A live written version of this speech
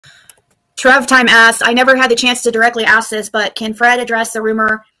Trev Time asked, I never had the chance to directly ask this, but can Fred address the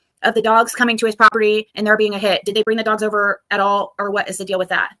rumor of the dogs coming to his property and there being a hit? Did they bring the dogs over at all, or what is the deal with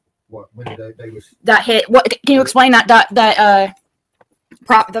that? What, when they was that hit? What can you explain that the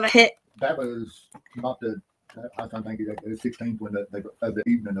hit? That was not the. I think it was 16th when the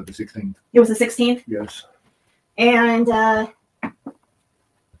evening of the 16th. It was the 16th. Yes. And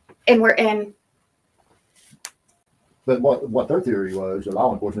we're in. But what their theory was, the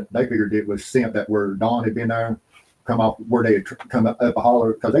law enforcement, they figured it was scent that where Don had been there, come off where they had come up a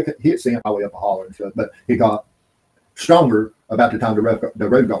holler, because he had scent all the way up a holler and stuff, but he got stronger about the time the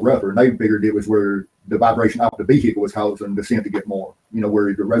road got rougher, and they figured it was where the vibration off the vehicle was causing the scent to get more,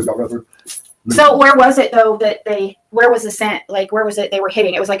 where the road got rougher. So where was it though where was the scent, like where was it they were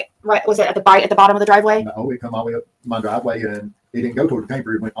hitting? It was like, right, was it at the bottom of the driveway? No, it come all the way up my driveway, and it didn't go toward the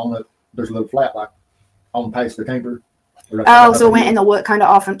camper, it went on there's a little flat like on past the camper. Oh, so it went in the wood, kind of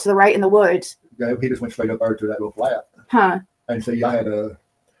off and to the right in the woods. Yeah, he just went straight up there to that little flat. Huh. And see, I had a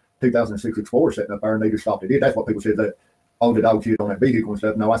 2006 Explorer sitting up there, and they just stopped it. That's what people said, that, oh, the dog cheated on that vehicle and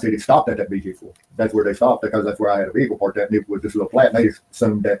stuff. No, I said it stopped at that vehicle. That's where they stopped, because that's where I had a vehicle parked at, and it was just a little flat, and they just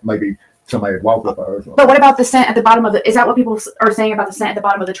assumed that maybe somebody had walked up there or something. But what about the scent at the bottom of is that what people are saying about the scent at the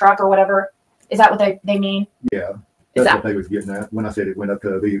bottom of the truck or whatever? Is that what they mean? Yeah. That's what they was getting at. When I said it went up to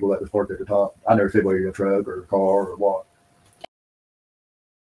a vehicle that was parked at the top, I never said whether a truck or a car or what.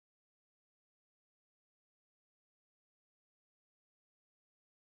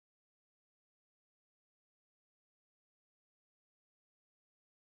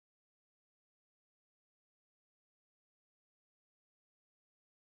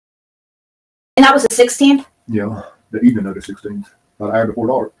 And that was the 16th? Yeah, the evening of the 16th, about an hour before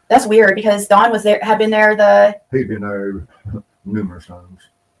dark. That's weird, because Don had been there He'd been there numerous times,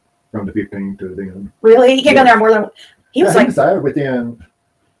 from the 15th to then. Really? He came down there more than... He was there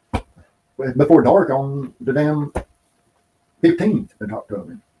before dark on the damn 15th and talked to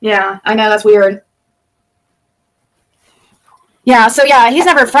me. Yeah, I know, that's weird. Yeah, so yeah,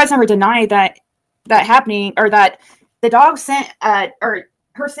 Fred's never denied that happening, or that the dog sent, or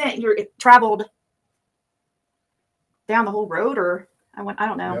her scent traveled down the whole road, or I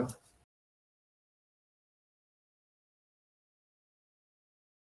don't know. Yeah.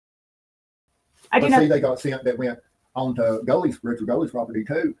 I do know. See, they got scent that went onto Richard Gully's property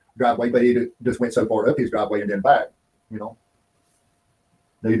too, driveway, but it just went so far up his driveway and then back,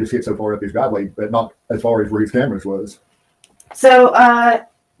 They just hit so far up his driveway, but not as far as where his cameras was. So,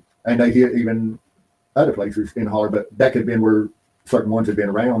 and they hit even other places in Holler, but that could have been where certain ones had been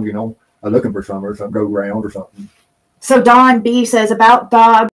around, looking for some or something, go around or something. So Don B says about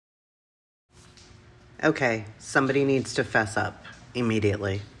dog. Okay, somebody needs to fess up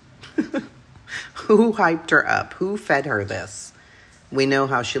immediately. Who hyped her up? Who fed her this? We know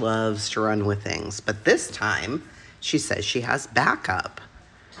how she loves to run with things, but this time she says she has backup.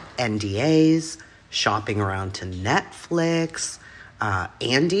 NDAs, shopping around to Netflix,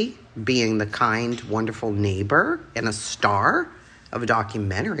 Andy being the kind, wonderful neighbor and a star of a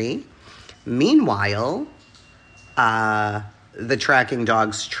documentary. Meanwhile, the tracking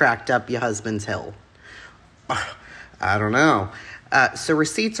dogs tracked up your husband's hill. I don't know. So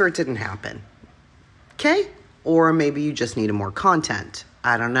receipts, or it didn't happen. Okay? Or maybe you just needed more content.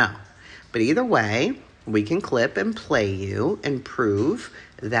 I don't know. But either way, we can clip and play you and prove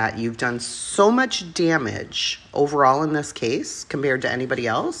that you've done so much damage overall in this case compared to anybody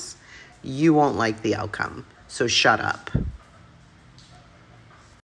else, you won't like the outcome. So shut up.